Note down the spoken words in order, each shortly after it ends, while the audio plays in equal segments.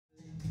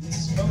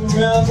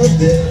around the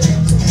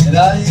bend, and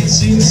I ain't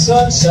seen the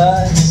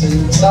sunshine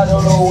since I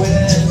don't know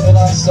when. But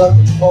I'm stuck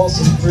in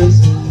Folsom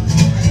prison,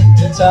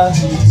 and time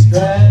keeps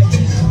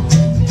dragging on.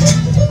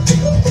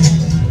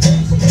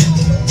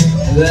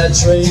 That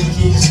train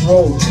keeps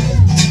rolling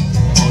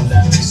on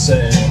down to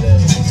San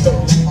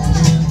Antonio.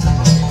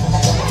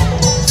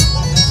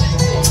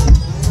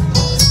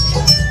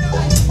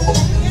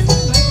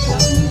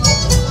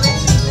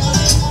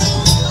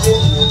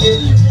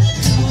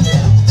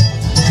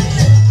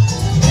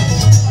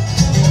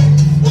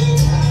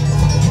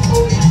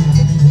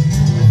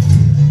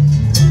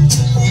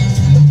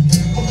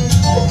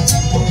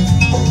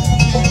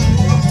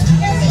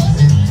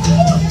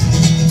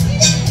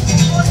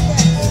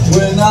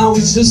 When I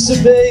was just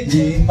a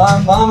baby,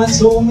 my mama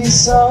told me,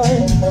 son,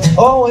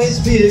 always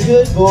be a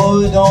good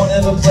boy, don't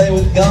ever play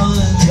with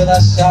guns. But I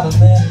shot a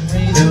man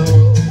in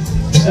Reno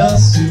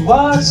just to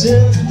watch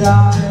him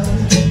die.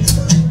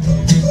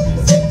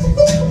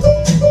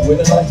 When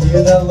I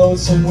hear that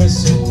lonesome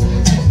whistle,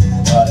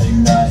 I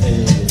hang my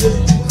head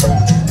and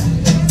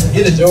cry.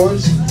 Get it,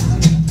 George?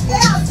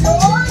 Yeah,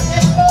 George!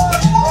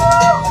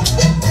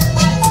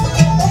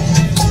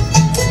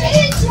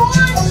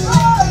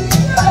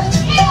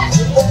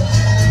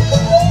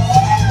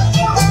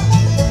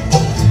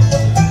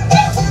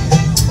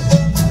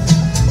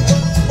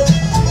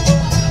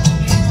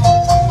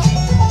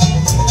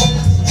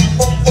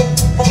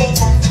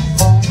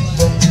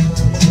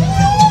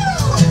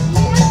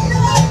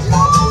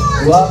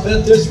 Well, I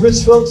bet there's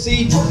rich folks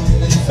eating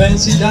in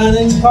fancy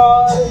dining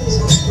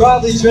cars,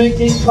 probably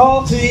drinking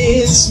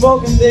coffee and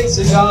smoking big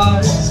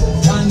cigars.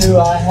 I knew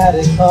I had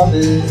it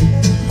coming,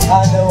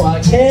 I know I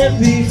can't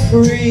be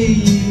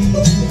free.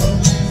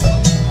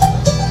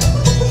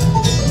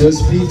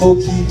 Those people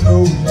keep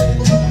moving,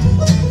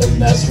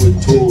 and that's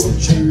what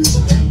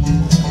tortures me.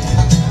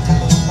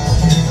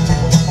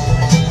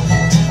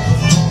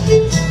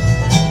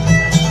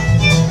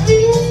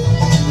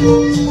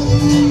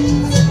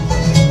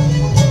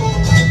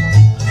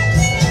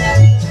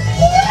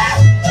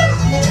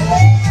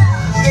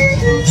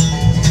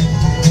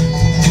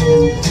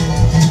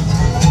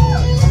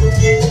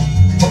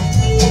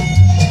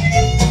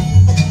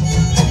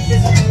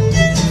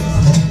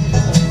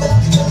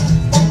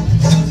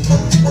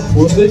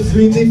 Well, if they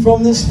freed me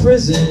from this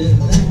prison and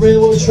the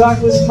railroad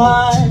track was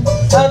mine,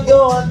 I'd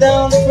go on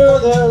down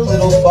further, a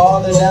little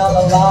farther down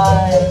the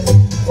line,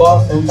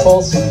 far from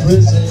Folsom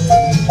prison.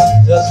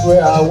 That's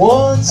where I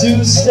want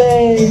to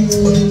stay.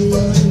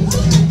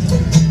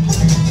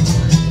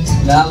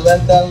 Now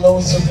let that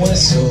lonesome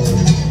whistle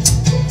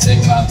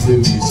take my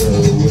blues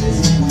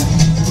away.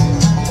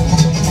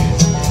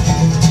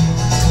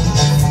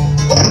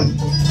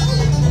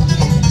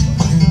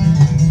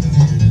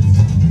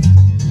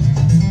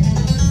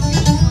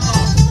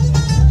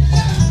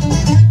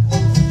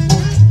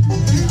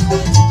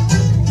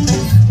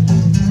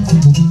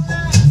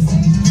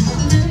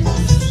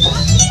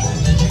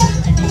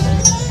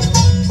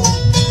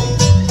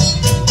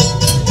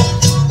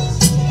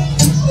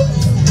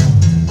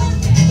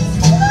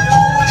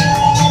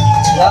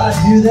 I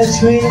hear that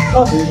train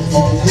a-comin',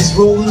 it's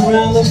rolling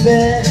around the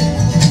bend,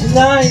 and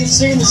I ain't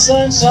seen the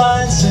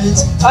sunshine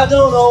since I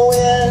don't know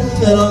when.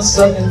 And I'm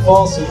stuck in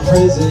Folsom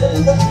prison,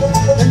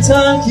 and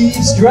time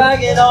keeps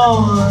dragging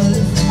on.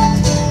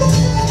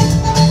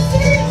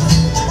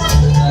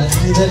 I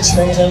hear that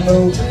train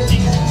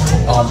a-moving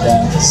on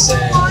down to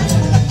San